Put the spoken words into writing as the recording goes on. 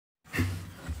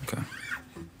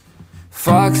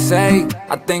Fuck's sake,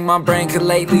 I think my brain could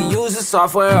lately use a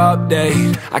software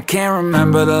update. I can't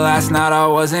remember the last night I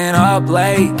wasn't up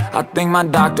late. I think my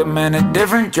doctor meant a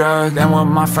different drug than what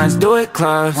my friends do at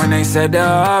clubs when they said the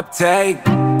uptake.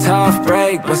 Tough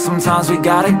break, but sometimes we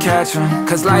gotta catch 'em,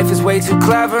 'cause life is way too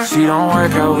clever, she don't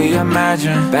work how we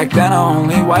imagine. Back then I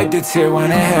only wiped a tear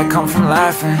when it had come from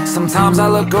laughing. Sometimes I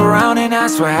look around and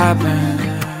ask what happened.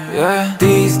 Yeah.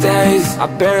 These days, I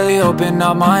barely open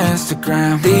up my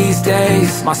Instagram. These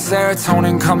days, my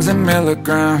serotonin comes in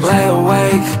milligrams. Lay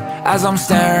awake as I'm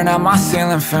staring at my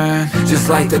ceiling fan, just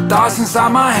like the thoughts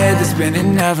inside my head that spin, it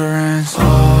never ends.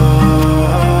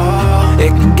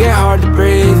 It can get hard to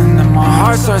breathe, and then my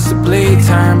heart starts to bleed.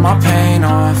 Turn my pain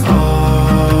off.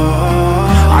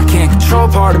 I can't control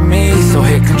part of me, so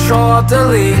hit Ctrl, Alt,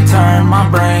 Delete. Turn my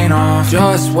brain off.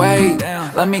 Just wait,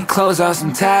 let me close out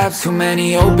some tabs. Too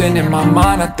many open in my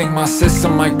mind, I think my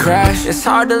system might crash. It's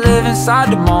hard to live inside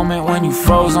the moment when you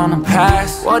froze on the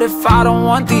past. What if I don't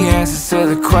want the answers to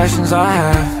the questions I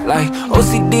have? Like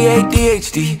OCD,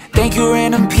 ADHD, think you're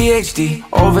in a PhD.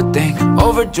 Overthink,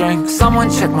 overdrink, someone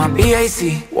check my BAC.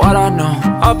 What I know,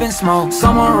 up in smoke,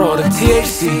 someone rolled a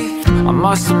THC. I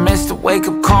must have missed a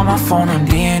wake-up call, my phone on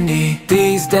D&D.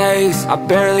 These days, I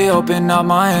barely open up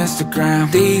my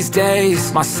Instagram. These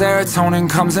days, my serotonin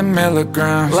comes in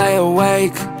milligrams. Lay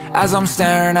awake as I'm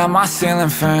staring at my ceiling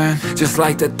fan, just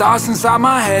like the thoughts inside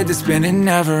my head that spin, it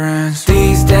never ends.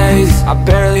 These days, I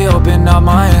barely open up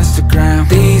my Instagram.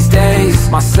 These days,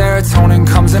 my serotonin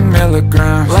comes in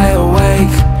milligrams. Lay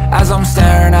awake as I'm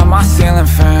staring at my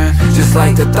ceiling fan, just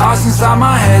like the thoughts inside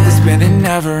my head that spin, it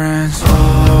never ends.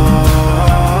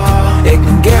 It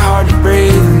can get hard to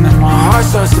breathe, and then my heart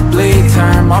starts to bleed.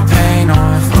 Turn my pain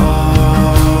off.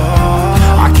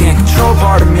 I can't control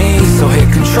part of me, so hit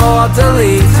Ctrl, Alt,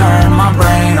 Delete. Turn my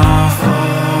brain off.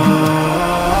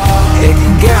 It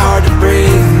can get hard to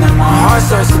breathe, and then my heart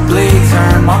starts to bleed.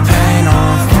 Turn my pain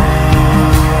off.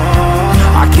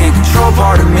 I can't control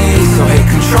part of me, so hit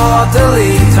Ctrl, Alt,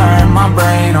 Delete. Turn my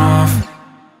brain off.